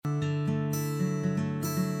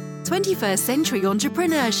21st Century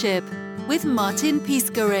Entrepreneurship with Martin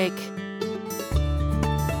Piskarik.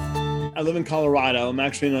 I live in Colorado. I'm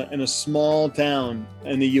actually in a small town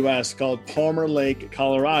in the U.S. called Palmer Lake,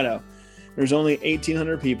 Colorado. There's only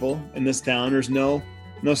 1,800 people in this town. There's no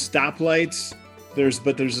stoplights.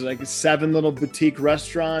 There's like 7 little boutique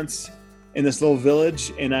restaurants in this little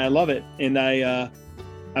village, and I love it. And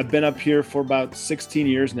I've been up here for about 16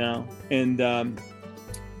 years now. And so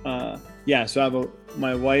I have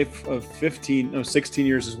my wife of 16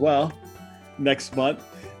 years as well next month.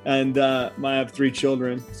 And I have 3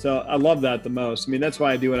 children. So I love that the most. I mean, that's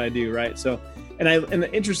why I do what I do, right? So, and the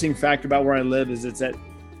interesting fact about where I live is it's at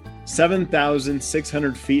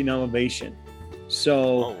 7,600 feet in elevation.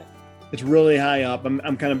 So it's really high up. I'm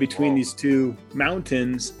kind of between these 2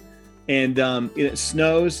 mountains, and it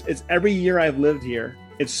snows. It's every year I've lived here.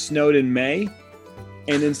 It snowed in May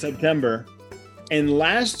and in September. And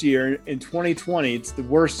last year in 2020, it's the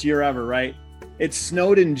worst year ever, right? It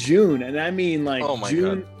snowed in June, and I mean like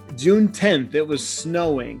June 10th, it was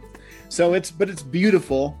snowing. So it's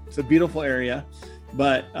beautiful. It's a beautiful area,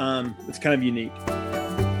 but it's kind of unique.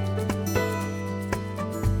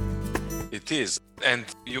 It is. And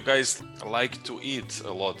you guys like to eat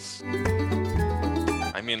a lot.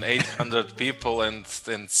 I mean, 800 people and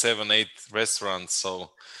 7-8 restaurants.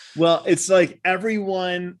 So, well, it's like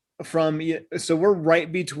everyone so we're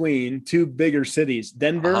right between 2 bigger cities,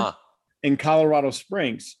 Denver and Colorado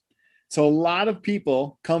Springs. So a lot of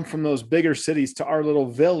people come from those bigger cities to our little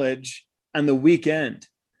village on the weekend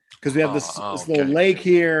because we have this little lake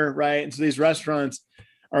here, right? And so these restaurants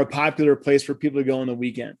are a popular place for people to go on the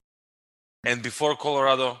weekend. And before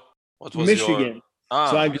Colorado, what was Michigan?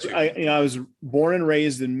 Michigan. I was born and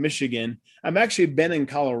raised in Michigan. I've actually been in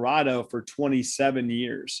Colorado for 27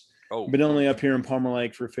 years. Been only up here in Palmer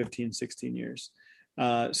Lake for 15, 16 years.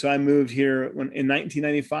 So I moved here in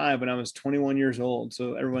 1995 when I was 21 years old.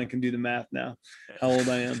 So everyone can do the math now, how old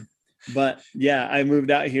I am. But yeah, I moved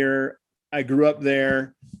out here. I grew up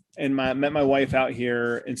there and met my wife out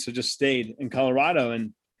here. And so just stayed in Colorado.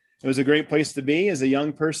 And it was a great place to be as a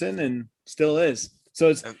young person and still is. So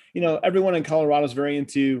it's, everyone in Colorado is very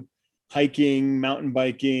into hiking, mountain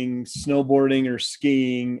biking, snowboarding or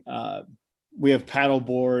skiing. We have paddle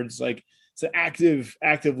boards. Like it's an active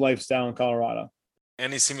lifestyle in Colorado.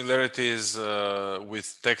 Any similarities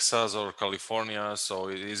with Texas or California? So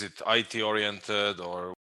is it IT oriented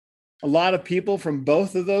or? A lot of people from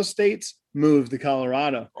both of those states moved to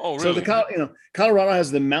Colorado. Oh, really? So Colorado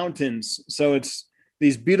has the mountains. So it's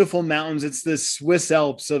these beautiful mountains. It's the Swiss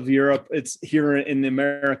Alps of Europe. It's here in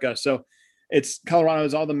America. So Colorado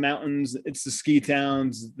has all the mountains. It's the ski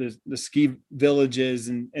towns, the ski villages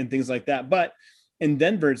and things like that. But in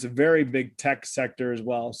Denver, it's a very big tech sector as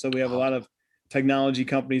well. So we have a lot of technology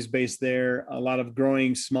companies based there, a lot of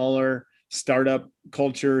growing smaller startup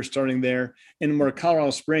culture starting there. And we're Colorado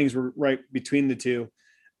Springs, we're right between the 2.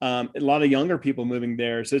 A lot of younger people moving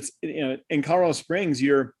there. So it's, in Colorado Springs,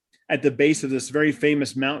 you're at the base of this very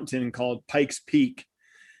famous mountain called Pikes Peak.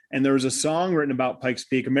 And there was a song written about Pikes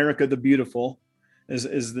Peak, America the Beautiful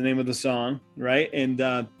is the name of the song, right?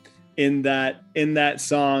 And in that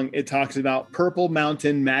song, it talks about Purple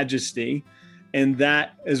Mountain Majesty. And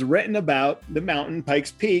that is written about the mountain,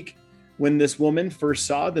 Pikes Peak. When this woman first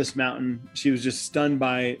saw this mountain, she was just stunned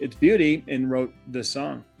by its beauty and wrote this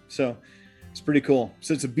song. So it's pretty cool.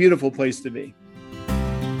 So it's a beautiful place to be.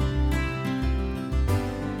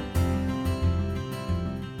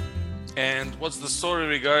 And what's the story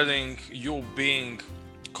regarding you being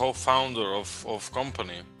co-founder of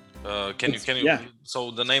company? Can you? Yeah.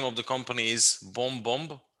 So the name of the company is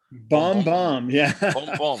BombBomb. BombBomb, yeah.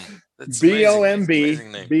 BombBomb. That's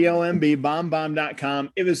BombBomb, BombBomb.com.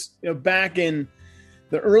 It was back in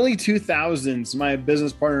the early 2000s. My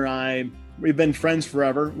business partner and I, we've been friends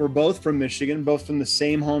forever. We're both from Michigan, both from the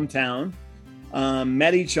same hometown.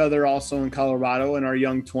 Met each other also in Colorado in our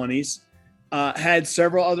young 20s. Had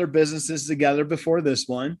several other businesses together before this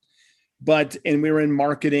one, and we were in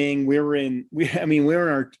marketing. We were in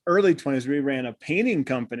our early 20s. We ran a painting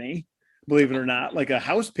company, believe it or not, like a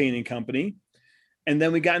house painting company. And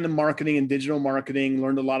then we got into marketing and digital marketing,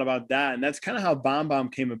 learned a lot about that. And that's kind of how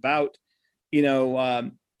BombBomb came about.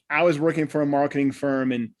 I was working for a marketing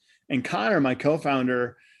firm and Connor, my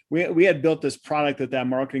co-founder, we had built this product at that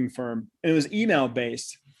marketing firm and it was email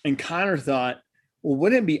based. And Connor thought, well,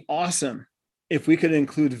 wouldn't it be awesome if we could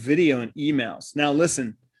include video in emails? Now,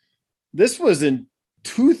 listen, this was in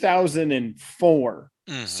 2004.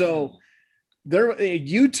 Mm-hmm. So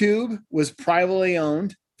YouTube was privately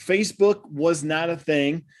owned. Facebook was not a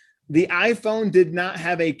thing. The iPhone did not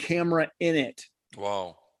have a camera in it.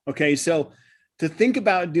 Wow. Okay. So to think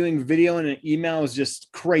about doing video in an email is just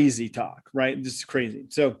crazy talk, right? Just crazy.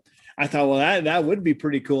 So I thought, well, that would be a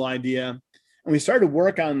pretty cool idea. And we started to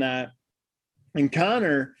work on that. And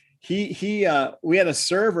Connor, we had a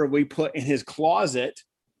server we put in his closet,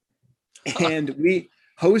 and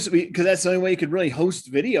because that's the only way you could really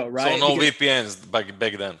host video, right? So no VPNs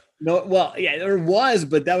back then. No, well, yeah, there was,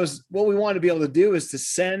 but that was what we wanted to be able to do, is to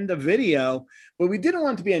send a video, but we didn't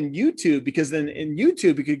want it to be on YouTube, because then in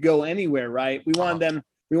YouTube it could go anywhere, right? We wanted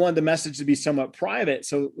the message to be somewhat private.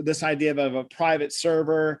 So this idea of a private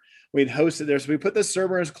server, we'd host it there. So we put the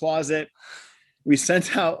server in his closet. We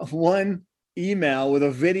sent out one email with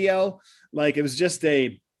a video, like it was just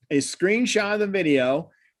a screenshot of the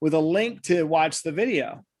video with a link to watch the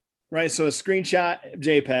video, right? So a screenshot,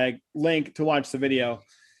 JPEG, link to watch the video.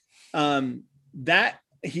 That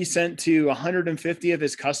he sent to 150 of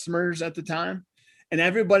his customers at the time, and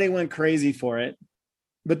everybody went crazy for it,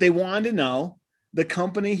 but they wanted to know the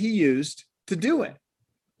company he used to do it,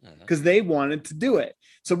 because they wanted to do it.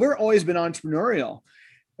 So we're always been entrepreneurial.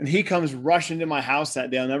 And he comes rushing to my house that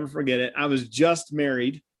day. I'll never forget it. I was just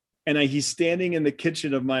married, and he's standing in the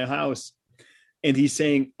kitchen of my house, and he's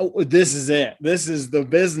saying, "Oh, this is it. This is the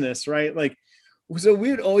business," right? Like, so we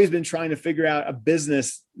had always been trying to figure out a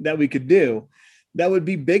business that we could do that would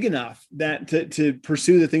be big enough that to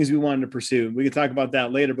pursue the things we wanted to pursue. We could talk about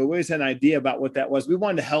that later, but we always had an idea about what that was. We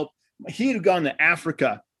wanted to help. He had gone to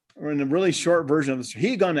Africa, or in a really short version of this, he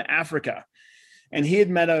had gone to Africa, and he had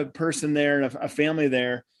met a person there, and a family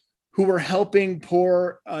there, who were helping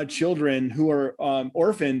poor children who were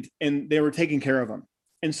orphaned, and they were taking care of them.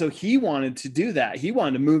 And so he wanted to do that. He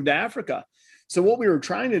wanted to move to Africa. So what we were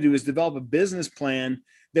trying to do is develop a business plan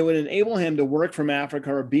that would enable him to work from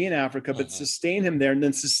Africa or be in Africa, but sustain him there, and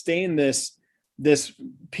then sustain this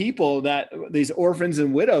people, these orphans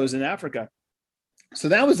and widows in Africa. So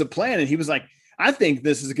that was the plan. And he was like, I think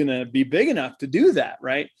this is going to be big enough to do that,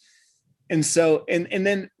 right? And so, and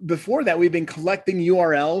then before that, we've been collecting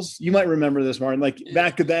URLs. You might remember this, Martin. Like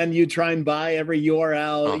back then, you try and buy every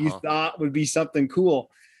URL that you thought would be something cool.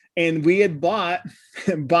 And we had bought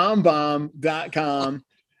BombBomb.com,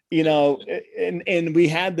 and we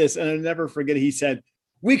had this, and I'll never forget it. He said,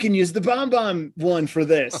 "We can use the BombBomb one for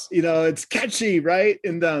this. It's catchy, right?"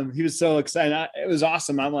 And he was so excited. It was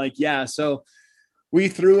awesome. I'm like, yeah. So we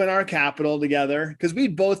threw in our capital together, because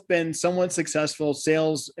we'd both been somewhat successful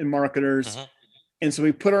sales and marketers. And so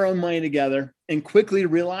we put our own money together and quickly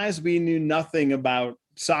realized we knew nothing about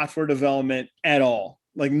software development at all,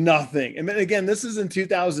 like nothing. And again, this is in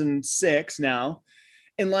 2006 now.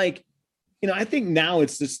 And I think now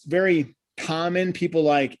it's just very common. People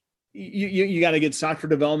like, you got to get software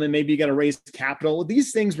development. Maybe you got to raise capital.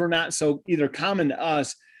 These things were not so either common to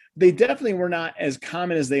us. They definitely were not as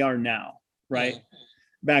common as they are now, right?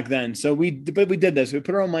 Back then. So we did this. We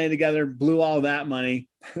put our own money together, blew all that money.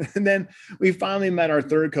 And then we finally met our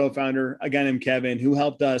third co-founder, a guy named Kevin, who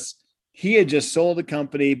helped us. He had just sold a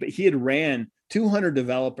company, but he had ran 200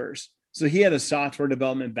 developers. So he had a software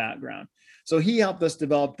development background. So he helped us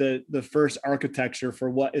develop the first architecture for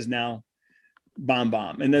what is now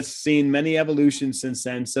BombBomb. And that's seen many evolutions since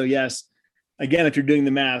then. So yes, again, if you're doing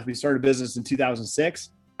the math, we started business in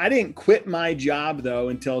 2006. I didn't quit my job though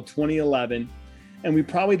until 2011. And we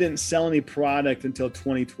probably didn't sell any product until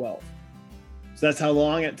 2012. So that's how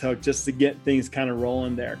long it took just to get things kind of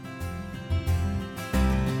rolling there.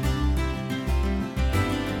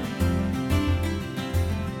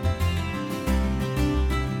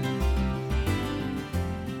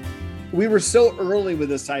 We were so early with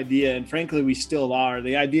this idea, and frankly, we still are.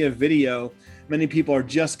 The idea of video, many people are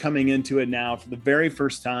just coming into it now for the very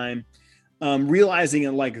first time. Realizing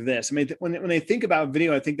it like this. I mean, when they think about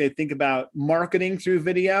video, I think they think about marketing through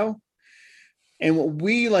video. And what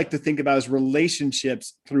we like to think about is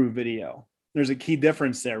relationships through video. There's a key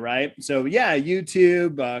difference there, right? So yeah,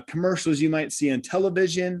 YouTube, commercials you might see on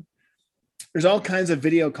television. There's all kinds of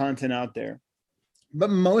video content out there, but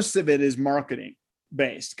most of it is marketing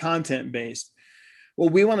based, content based.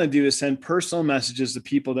 What we want to do is send personal messages to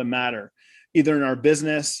people that matter, either in our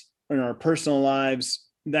business or in our personal lives.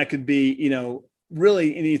 That could be,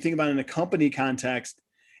 really, and you think about it in a company context,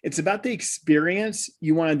 it's about the experience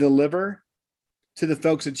you want to deliver to the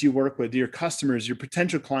folks that you work with, your customers, your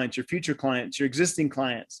potential clients, your future clients, your existing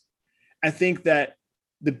clients. I think that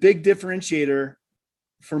the big differentiator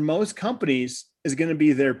for most companies is going to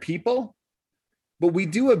be their people, but we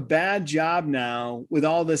do a bad job now with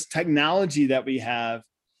all this technology that we have,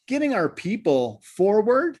 getting our people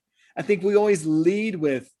forward. I think we always lead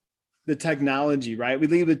with the technology, right? We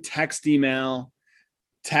lead with text, email,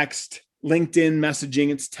 text, LinkedIn messaging.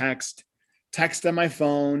 It's text on my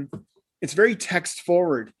phone. it's very text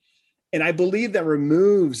forward. And I believe that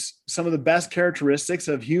removes some of the best characteristics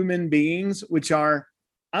of human beings, which are,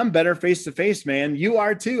 I'm better face to face, man. You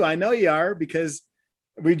are too. I know you are, because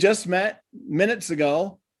we just met minutes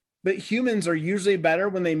ago, but humans are usually better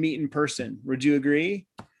when they meet in person. Would you agree?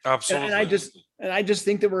 Absolutely. And I just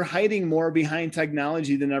think that we're hiding more behind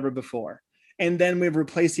technology than ever before. And then we've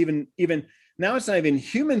replaced even now it's not even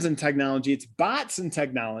humans in technology, it's bots in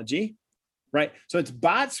technology, right? So it's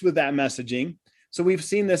bots with that messaging. So we've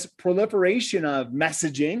seen this proliferation of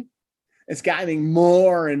messaging. It's gotten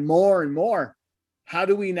more and more and more. How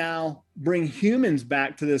do we now bring humans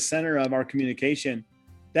back to the center of our communication?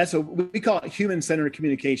 That's what we call it, human-centered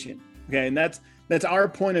communication. Okay, and that's our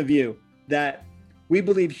point of view, that we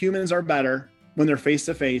believe humans are better when they're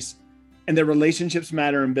face-to-face, and their relationships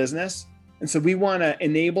matter in business. And so we want to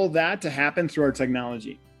enable that to happen through our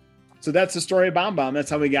technology. So that's the story of BombBomb. That's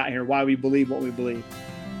how we got here, why we believe what we believe.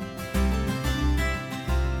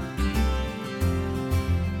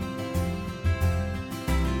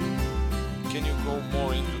 Can you go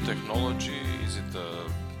more into technology? Is it a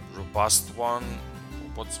robust one?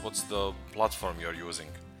 What's the platform you're using?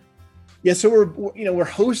 Yeah, so we're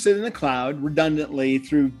hosted in the cloud redundantly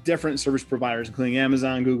through different service providers, including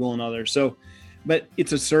Amazon, Google, and others. So, but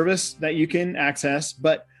it's a service that you can access.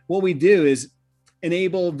 But what we do is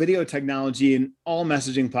enable video technology in all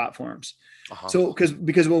messaging platforms. So,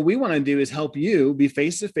 because what we want to do is help you be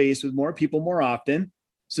face to face with more people more often,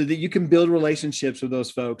 so that you can build relationships with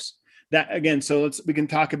those folks. That again, so we can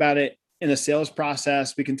talk about it in a sales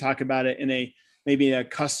process. We can talk about it in maybe a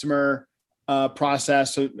customer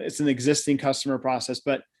process. So it's an existing customer process,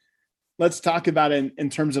 but let's talk about it in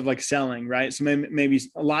terms of like selling, right? So maybe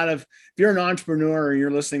if you're an entrepreneur or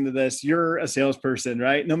you're listening to this, you're a salesperson,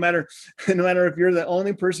 right? No matter if you're the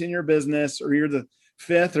only person in your business, or you're the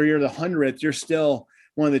 5th or you're the 100th, you're still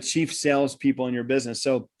one of the chief salespeople in your business.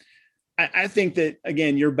 So I think that,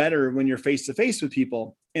 again, you're better when you're face to face with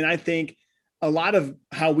people. And I think a lot of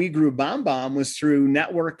how we grew BombBomb was through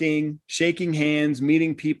networking, shaking hands,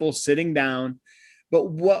 meeting people, sitting down.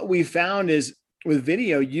 But what we found is with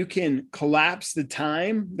video, you can collapse the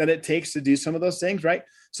time that it takes to do some of those things, right?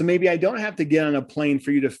 So maybe I don't have to get on a plane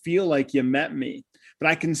for you to feel like you met me, but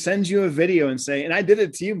I can send you a video and say, and I did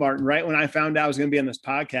it to you, Martin, right? When I found out I was going to be on this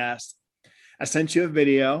podcast, I sent you a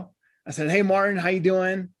video. I said, hey, Martin, how you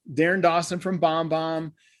doing? Darin Dawson from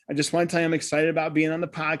BombBomb. I just want to tell you I'm excited about being on the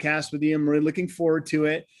podcast with you. I'm really looking forward to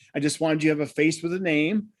it. I just wanted you to have a face with a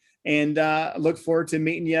name, and I look forward to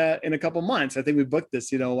meeting you in a couple months. I think we booked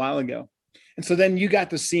this, a while ago. And so then you got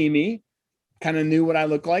to see me, kind of knew what I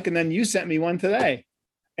look like. And then you sent me one today,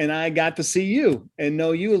 and I got to see you and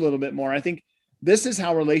know you a little bit more. I think this is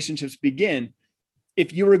how relationships begin.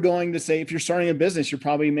 If you were going to say, if you're starting a business, you're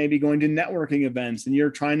probably maybe going to networking events and you're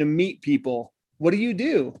trying to meet people. What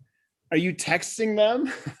do? Are you texting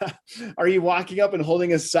them? Are you walking up and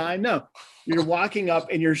holding a sign? No, you're walking up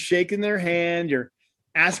and you're shaking their hand. You're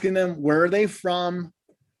asking them, where are they from?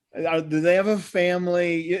 Do they have a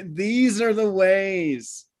family? These are the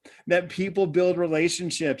ways that people build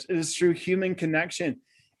relationships. It is through human connection.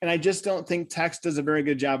 And I just don't think text does a very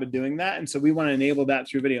good job of doing that. And so we want to enable that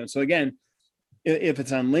through video. And so again, if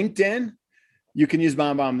it's on LinkedIn, you can use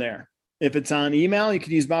BombBomb there. If it's on email, you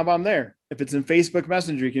can use BombBomb there. If it's in Facebook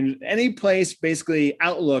Messenger, you can use any place, basically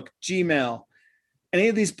Outlook, Gmail, any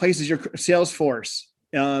of these places, your Salesforce,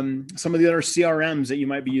 some of the other CRMs that you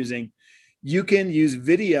might be using, you can use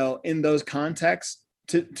video in those contexts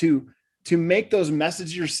to make those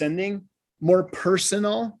messages you're sending more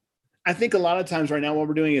personal. I think a lot of times right now, what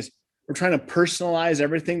we're doing is we're trying to personalize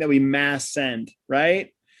everything that we mass send,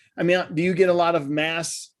 right? I mean, do you get a lot of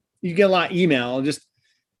you get a lot of email, just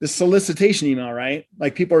the solicitation email, right?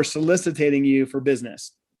 Like people are soliciting you for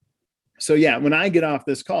business. So yeah, when I get off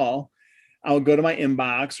this call, I'll go to my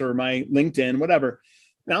inbox or my LinkedIn, whatever,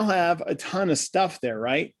 and I'll have a ton of stuff there,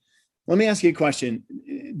 right? Let me ask you a question.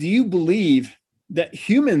 Do you believe that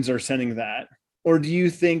humans are sending that? Or do you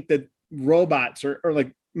think that robots or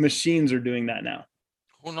like machines are doing that now?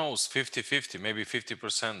 Who knows? 50-50, maybe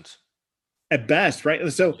 50%. At best,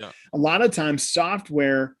 right? So yeah. A lot of times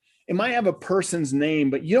software, it might have a person's name,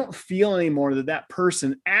 but you don't feel anymore that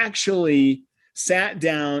person actually sat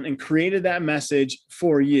down and created that message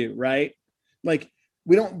for you, right? Like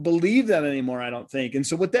we don't believe that anymore, I don't think. And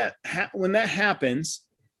so when that happens,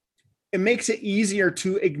 it makes it easier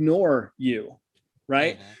to ignore you,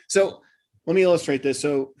 right? Mm-hmm. So let me illustrate this.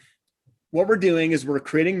 So what we're doing is we're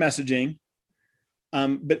creating messaging,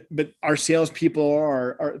 but our salespeople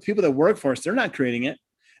are people that work for us, they're not creating it.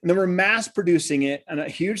 And then we're mass producing it on a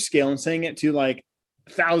huge scale and sending it to like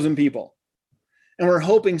 1,000 people. and we're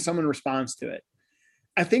hoping someone responds to it.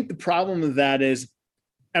 I think the problem with that is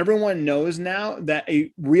everyone knows now that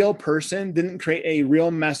a real person didn't create a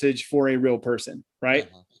real message for a real person, right?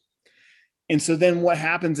 Mm-hmm. And so then what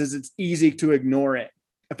happens is it's easy to ignore it.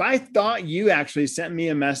 If I thought you actually sent me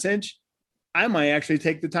a message, I might actually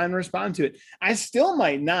take the time to respond to it. I still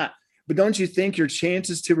might not, but don't you think your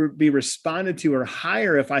chances to be responded to are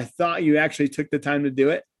higher if I thought you actually took the time to do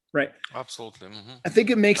it? Right. Absolutely. Mm-hmm. I think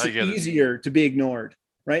it makes it easier to be ignored,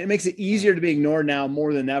 right? It makes it easier to be ignored now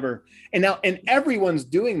more than ever. And everyone's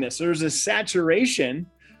doing this. There's a saturation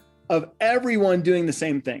of everyone doing the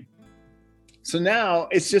same thing. So now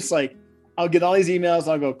it's just like, I'll get all these emails.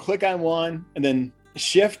 I'll go click on one and then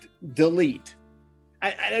shift, delete.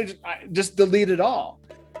 I just delete it all.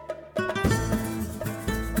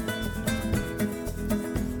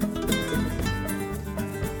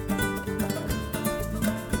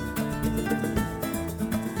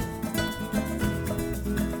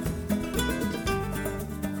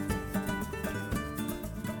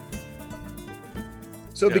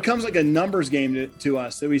 So it becomes like a numbers game to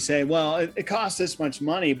us that we say, well, it costs this much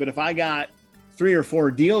money, but if I got 3 or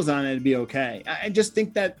 4 deals on it, it'd be okay. I just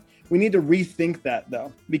think that we need to rethink that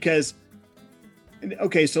though, because,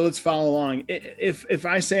 okay, so let's follow along. If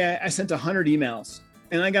I say I sent 100 emails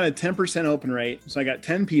and I got a 10% open rate, so I got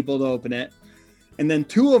 10 people to open it, and then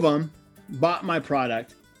 2 of them bought my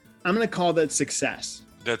product, I'm going to call that success.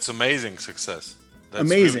 That's amazing success. That's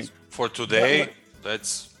amazing. Good. For today,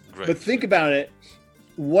 that's great. But think about it.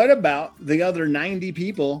 What about the other 90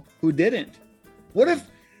 people who didn't? What if,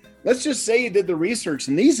 let's just say you did the research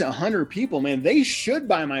and these 100 people, man, they should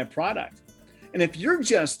buy my product. And if you're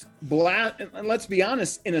just and let's be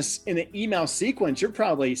honest, in an email sequence, you're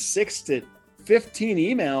probably 6 to 15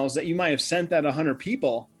 emails that you might have sent that 100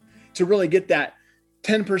 people to really get that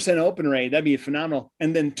 10% open rate. That'd be phenomenal.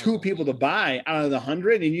 And then 2 people to buy out of the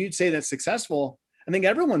 100, and you'd say that's successful. I think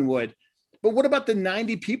everyone would. But what about the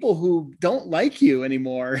 90 people who don't like you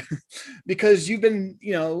anymore because you've been,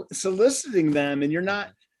 soliciting them and you're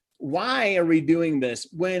not? Why are we doing this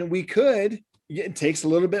when we could? It takes a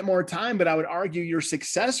little bit more time, but I would argue your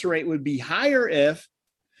success rate would be higher if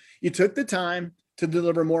you took the time to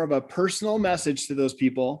deliver more of a personal message to those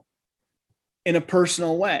people in a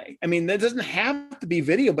personal way. I mean, that doesn't have to be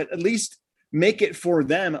video, but at least make it for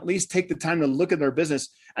them. At least take the time to look at their business.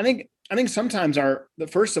 I think sometimes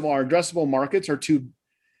first of all, our addressable markets are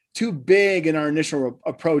too big in our initial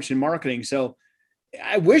approach in marketing. So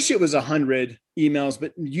I wish it was 100 emails,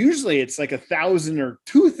 but usually it's like 1,000 or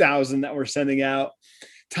 2,000 that we're sending out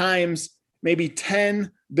times maybe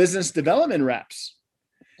 10 business development reps.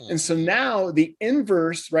 And so now the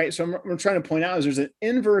inverse, right? So I'm trying to point out is there's an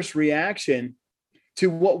inverse reaction to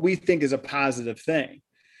what we think is a positive thing.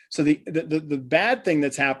 So the bad thing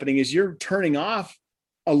that's happening is you're turning off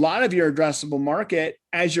a lot of your addressable market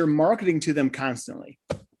as you're marketing to them constantly.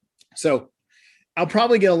 So I'll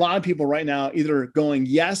probably get a lot of people right now either going,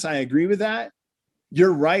 yes, I agree with that.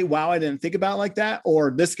 You're right. Wow, I didn't think about it like that.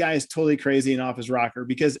 Or this guy is totally crazy and off his rocker,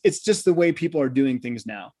 because it's just the way people are doing things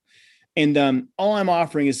now. And all I'm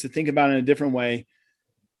offering is to think about it in a different way.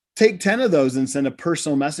 Take 10 of those and send a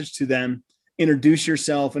personal message to them. Introduce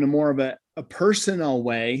yourself in a more of a personal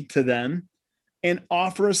way to them, and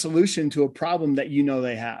offer a solution to a problem that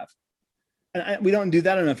they have. And we don't do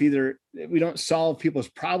that enough either. We don't solve people's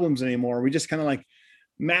problems anymore. We just kind of like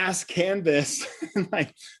mass canvas.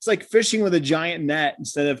 It's like fishing with a giant net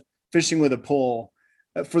instead of fishing with a pole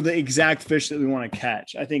for the exact fish that we want to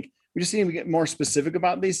catch. I think we just need to get more specific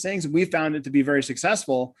about these things. We found it to be very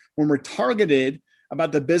successful when we're targeted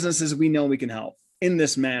about the businesses we know we can help in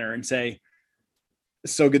this manner and say,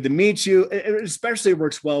 it's so good to meet you. It especially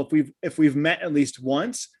works well if we've met at least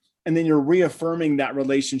once, and then you're reaffirming that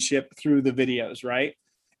relationship through the videos, right?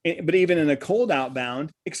 But even in a cold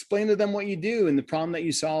outbound, explain to them what you do and the problem that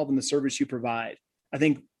you solve and the service you provide. I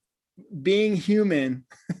think being human,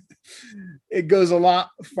 it goes a lot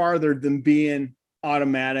farther than being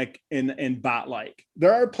automatic and bot-like.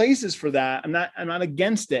 There are places for that. I'm not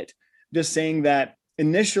against it. Just saying that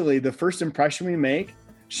initially, the first impression we make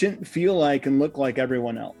shouldn't feel like and look like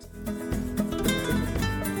everyone else.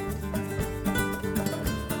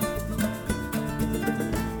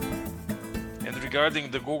 And regarding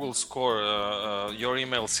the Google score, your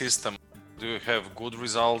email system, do you have good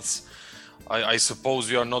results? I suppose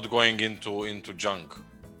you are not going into junk.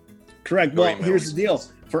 Correct. Well, here's the deal.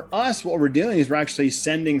 For us, what we're doing is we're actually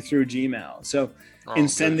sending through Gmail. So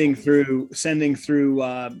sending through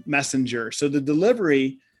Messenger. So the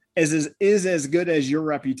delivery is as good as your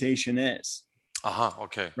reputation is.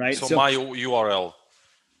 Okay. Right. So my URL.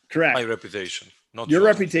 Correct. My reputation. Not Your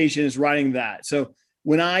yours. reputation is writing that. So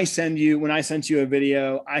when I sent you a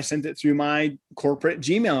video, I sent it through my corporate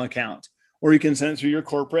Gmail account, or you can send it through your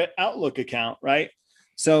corporate Outlook account, right?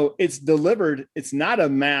 So it's delivered. It's not a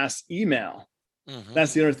mass email. Mhm.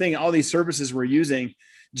 That's the other thing. All these services we're using,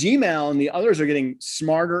 Gmail and the others are getting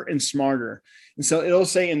smarter and smarter. And so it'll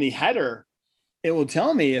say in the header, it will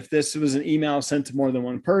tell me if this was an email sent to more than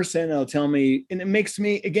one person. It'll tell me, and it makes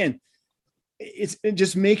me, again, it's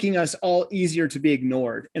just making us all easier to be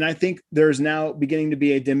ignored. And I think there's now beginning to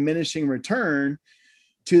be a diminishing return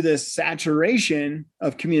to this saturation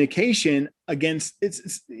of communication against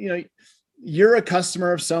it's you're a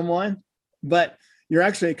customer of someone, but you're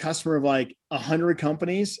actually a customer of like 100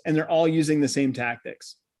 companies, and they're all using the same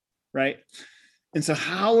tactics, right? And so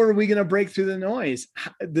how are we going to break through the noise?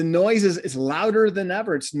 The noise is louder than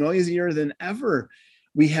ever. It's noisier than ever.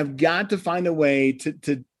 We have got to find a way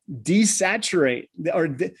to desaturate or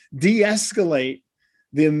de-escalate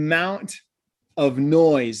the amount of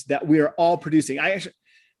noise that we are all producing.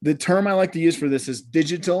 The term I like to use for this is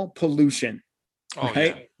digital pollution,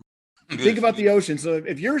 right? Yeah. Think about the ocean. So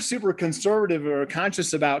if you're super conservative or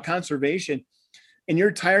conscious about conservation and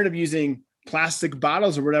you're tired of using plastic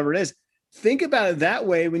bottles or whatever it is, think about it that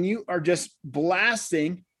way when you are just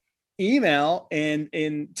blasting email and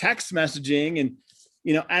text messaging. And,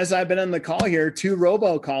 as I've been on the call here, 2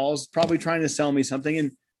 robocalls, probably trying to sell me something.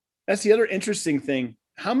 And that's the other interesting thing.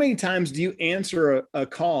 How many times do you answer a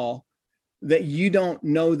call that you don't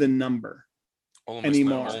know the number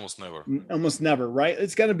anymore? Almost never, right? I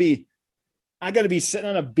got to be sitting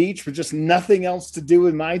on a beach with just nothing else to do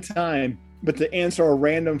with my time, but to answer a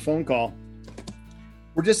random phone call.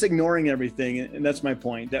 We're just ignoring everything. And that's my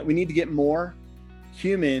point, that we need to get more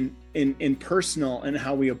human and personal in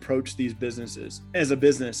how we approach these businesses as a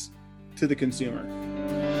business to the consumer.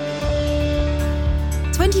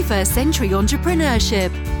 21st Century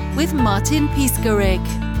Entrepreneurship with Martin Piskarik.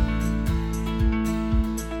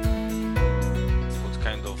 What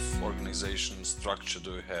kind of organization structure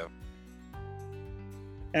do you have?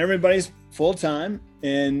 Everybody's full-time,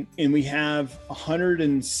 and we have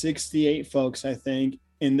 168 folks, I think,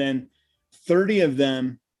 and then 30 of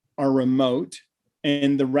them are remote,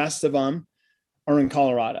 and the rest of them are in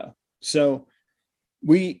Colorado. So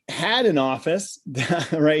we had an office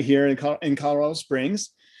right here in Colorado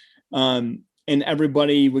Springs, and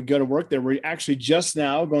everybody would go to work there. We're actually just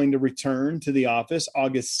now going to return to the office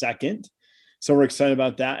August 2nd. So we're excited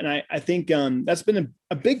about that. And I think that's been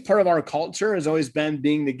a big part of our culture, has always been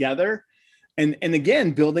being together and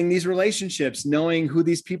again, building these relationships, knowing who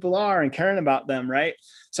these people are and caring about them, right?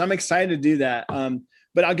 So I'm excited to do that.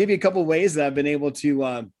 But I'll give you a couple of ways that I've been able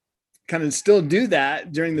to kind of still do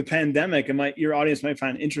that during the pandemic, and your audience might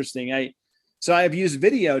find interesting. So I've used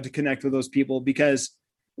video to connect with those people, because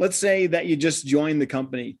let's say that you just joined the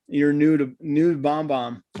company, you're new to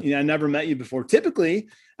BombBomb. I never met you before. Typically,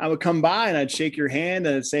 I would come by and I'd shake your hand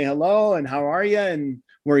and I'd say hello and how are you and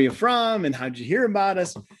where are you from and how'd you hear about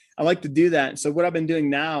us? I like to do that. So what I've been doing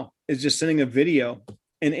now is just sending a video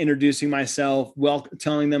and introducing myself,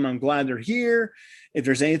 telling them I'm glad they're here. If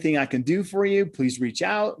there's anything I can do for you, please reach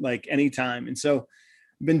out, like anytime. And so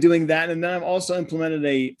I've been doing that. And then I've also implemented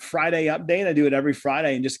a Friday update. I do it every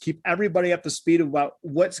Friday and just keep everybody up to speed about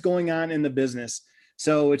what's going on in the business.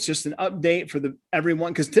 So it's just an update for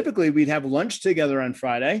everyone, because typically we'd have lunch together on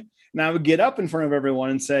Friday, and I would get up in front of everyone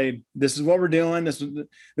and say, this is what we're doing. This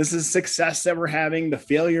is success that we're having, the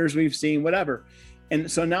failures we've seen, whatever. And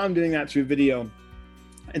so now I'm doing that through video.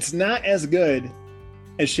 It's not as good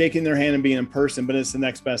as shaking their hand and being in person, but it's the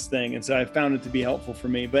next best thing. And so I found it to be helpful for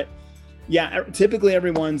me. But yeah, typically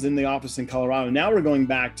everyone's in the office in Colorado. Now we're going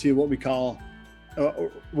back to what we call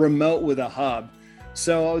remote with a hub.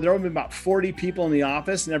 So there will be about 40 people in the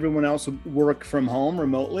office, and everyone else will work from home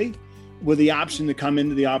remotely with the option to come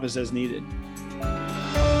into the office as needed.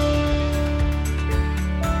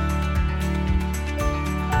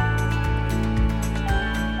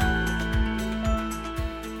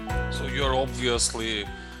 So you're obviously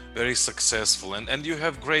very successful and you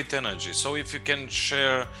have great energy. So if you can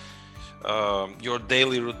share your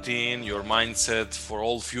daily routine, your mindset for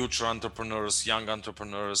all future entrepreneurs, young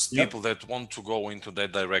entrepreneurs, people that want to go into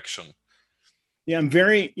that direction.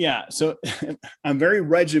 Yeah, so I'm very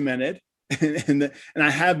regimented and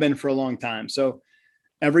I have been for a long time. So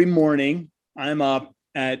every morning I'm up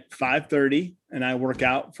at 5:30 and I work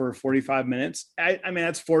out for 45 minutes. I mean,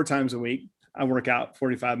 that's 4 times a week. I work out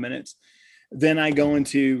 45 minutes. Then I go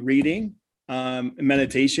into reading,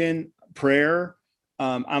 meditation, prayer.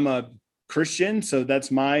 I'm a Christian, so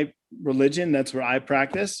that's my religion. That's where I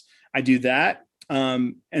practice. I do that.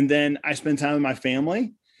 And then I spend time with my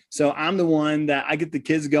family. So I'm the one that I get the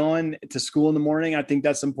kids going to school in the morning. I think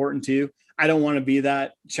that's important too. I don't want to be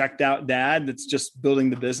that checked out dad that's just building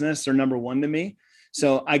the business. They're number one to me.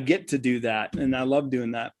 So I get to do that. And I love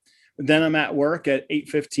doing that. But then I'm at work at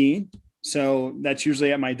 8:15. So that's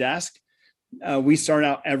usually at my desk. We start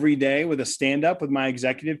out every day with a stand up with my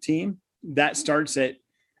executive team. That starts at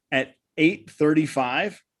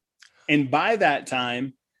 8:35. And by that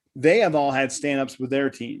time, they have all had stand-ups with their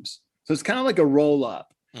teams. So it's kind of like a roll up.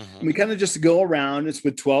 And we kind of just go around. It's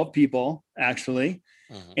with 12 people, actually.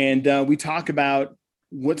 And we talk about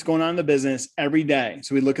what's going on in the business every day.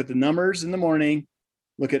 So we look at the numbers in the morning,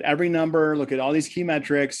 look at every number, look at all these key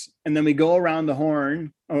metrics. And then we go around the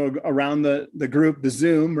horn, or around the group, the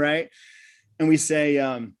Zoom, right? And we say,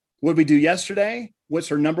 what did we do yesterday?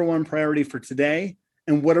 What's our number one priority for today?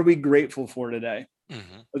 And what are we grateful for today?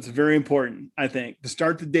 That's very important, I think, to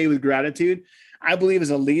start the day with gratitude. I believe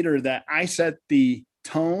as a leader that I set the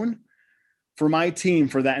tone for my team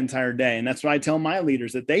for that entire day. And that's what I tell my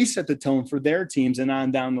leaders, that they set the tone for their teams and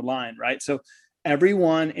on down the line, right? So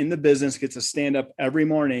everyone in the business gets a stand up every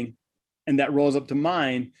morning, and that rolls up to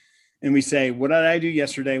mine. And we say, what did I do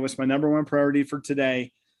yesterday? What's my number one priority for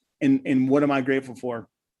today? And what am I grateful for?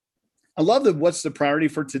 I love the what's the priority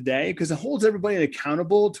for today, because it holds everybody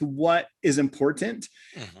accountable to what is important.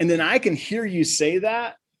 And then I can hear you say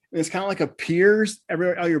that. And it's kind of like a peers,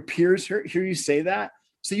 all your peers hear you say that.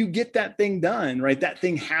 So you get that thing done, right? That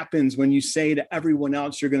thing happens when you say to everyone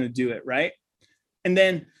else, you're going to do it, right? And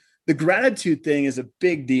then the gratitude thing is a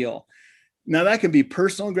big deal. Now that can be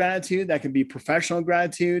personal gratitude, that can be professional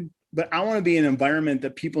gratitude, but I want to be in an environment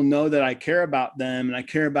that people know that I care about them and I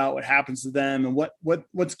care about what happens to them and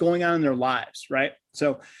what's going on in their lives, right?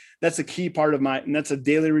 So that's a key part of and that's a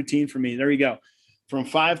daily routine for me. There you go. From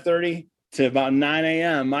 5:30 to about 9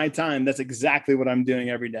 a.m. my time, that's exactly what I'm doing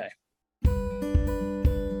every day.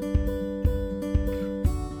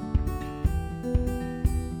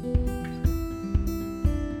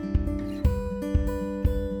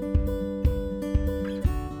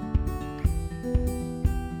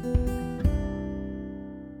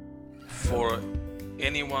 For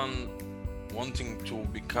anyone wanting to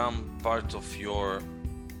become part of your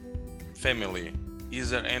family,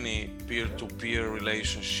 is there any peer-to-peer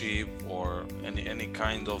relationship or any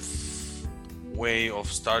kind of way of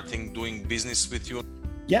starting doing business with you?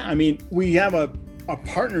 Yeah, I mean, we have a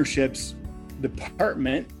partnerships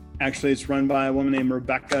department. Actually, it's run by a woman named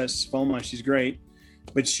Rebecca Sfoma. She's great.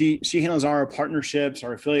 But she handles our partnerships,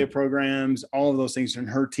 our affiliate programs, all of those things, and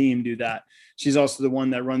her team do that. She's also the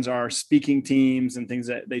one that runs our speaking teams and things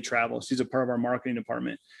that they travel. She's a part of our marketing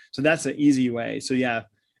department. So that's an easy way. So yeah.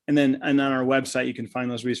 And on our website, you can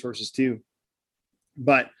find those resources too.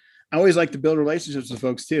 But I always like to build relationships with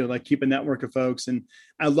folks too, like keep a network of folks. And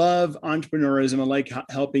I love entrepreneurism. I like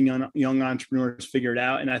helping young entrepreneurs figure it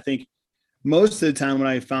out. And I think most of the time what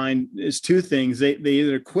I find is two things. They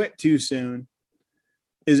either quit too soon,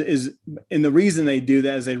 and the reason they do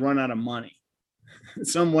that is they run out of money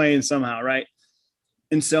some way and somehow, right?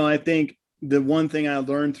 And so I think the one thing I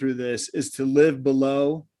learned through this is to live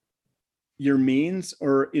below your means,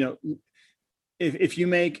 or, if you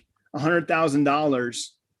make $100,000,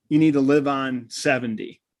 you need to live on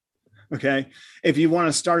 70. Okay. If you want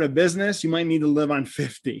to start a business, you might need to live on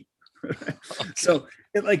 50. So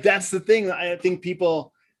that's the thing. I think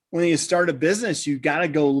people, when you start a business, you got to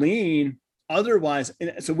go lean. Otherwise,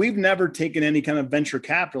 so we've never taken any kind of venture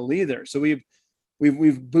capital either. So we've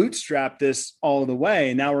bootstrapped this all the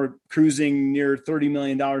way. Now we're cruising near $30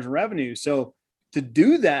 million in revenue. So to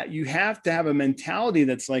do that, you have to have a mentality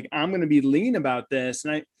that's like, I'm going to be lean about this.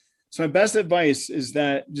 And so my best advice is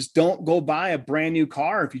that just don't go buy a brand new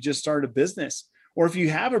car if you just start a business, or if you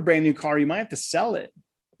have a brand new car, you might have to sell it.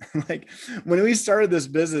 Like when we started this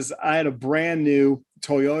business, I had a brand new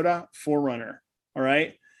Toyota 4Runner. All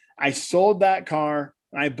right. I sold that car.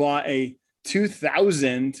 I bought a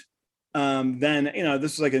 2000. Then, this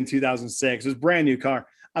was like in 2006. It was a brand new car.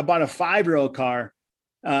 I bought a 5-year-old car,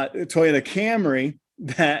 a Toyota Camry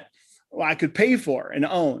that I could pay for and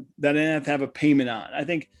own, that I didn't have to have a payment on. I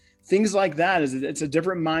think things like that it's a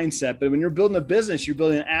different mindset. But when you're building a business, you're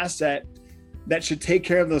building an asset that should take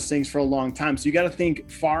care of those things for a long time. So you got to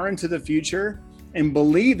think far into the future and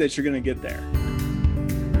believe that you're going to get there.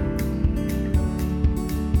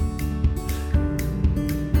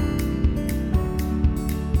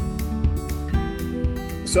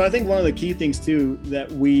 So I think one of the key things too that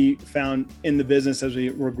we found in the business as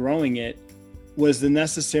we were growing it was the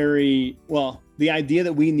idea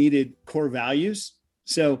that we needed core values.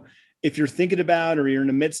 So if you're thinking about, or you're in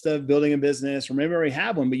the midst of building a business, or maybe you already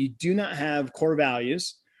have one, but you do not have core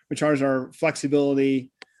values, which are our flexibility,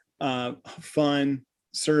 fun,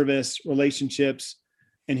 service, relationships,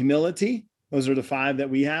 and humility. Those are the 5 that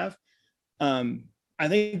we have. I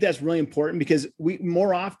think that's really important because we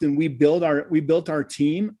built our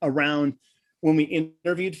team around, when we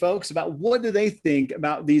interviewed folks, about what do they think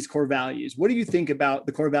about these core values? What do you think about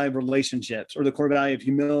the core value of relationships, or the core value of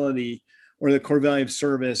humility, or the core value of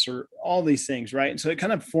service, or all these things, right? And so it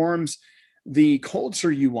kind of forms the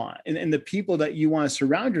culture you want and the people that you want to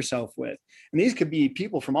surround yourself with. And these could be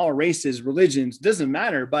people from all races, religions, doesn't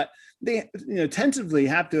matter, but they tentatively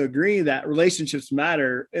have to agree that relationships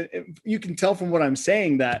matter. You can tell from what I'm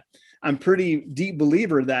saying that I'm pretty deep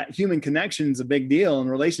believer that human connection is a big deal, and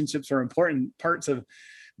relationships are important parts of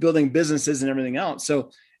building businesses and everything else. So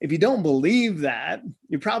if you don't believe that,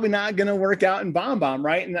 you're probably not going to work out in BombBomb,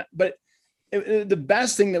 right? But the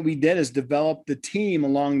best thing that we did is develop the team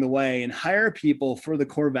along the way and hire people for the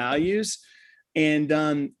core values.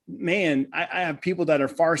 And man, I have people that are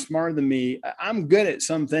far smarter than me. I'm good at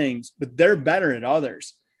some things, but they're better at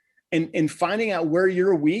others. And finding out where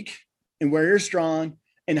you're weak and where you're strong,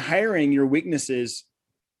 and hiring your weaknesses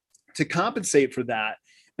to compensate for that,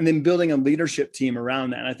 and then building a leadership team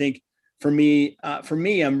around that. And I think for me,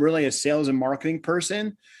 I'm really a sales and marketing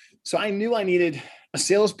person. So I knew I needed a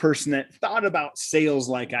salesperson that thought about sales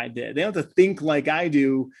like I did. They don't have to think like I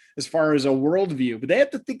do as far as a worldview, but they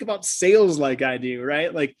have to think about sales like I do,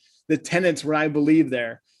 right? Like the tenets where I believe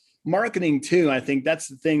there. Marketing too, I think that's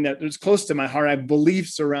the thing that is close to my heart. I have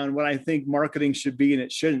beliefs around what I think marketing should be and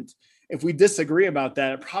it shouldn't. If we disagree about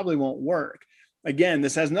that, it probably won't work. Again,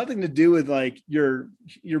 this has nothing to do with like your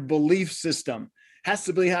belief system. It has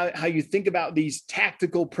to be how you think about these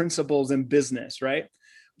tactical principles in business, right?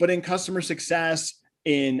 But in customer success,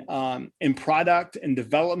 in product and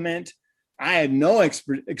development, I had no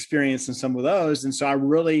experience in some of those. And so I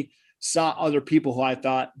really saw other people who I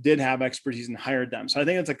thought did have expertise and hired them. So I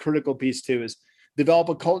think that's a critical piece too, is develop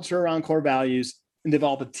a culture around core values and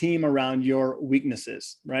develop a team around your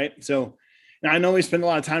weaknesses, right? So, and I know we spend a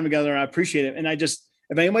lot of time together, and I appreciate it. And if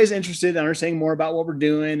anybody's interested in understanding more about what we're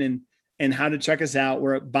doing and how to check us out,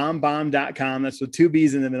 we're at BombBomb.com. That's with 2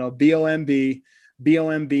 B's in the middle, BOMB.com.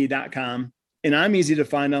 And I'm easy to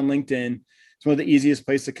find on LinkedIn. It's one of the easiest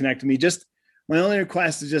places to connect with me. Just my only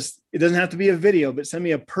request is it doesn't have to be a video, but send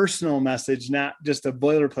me a personal message, not just a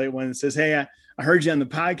boilerplate one that says, hey, I heard you on the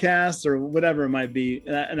podcast, or whatever it might be.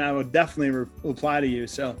 And I will definitely reply to you.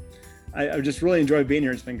 So I just really enjoyed being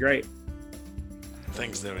here. It's been great.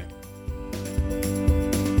 Thanks, Darin.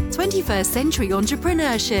 21st Century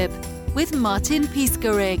Entrepreneurship with Martin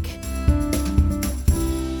Piskarik.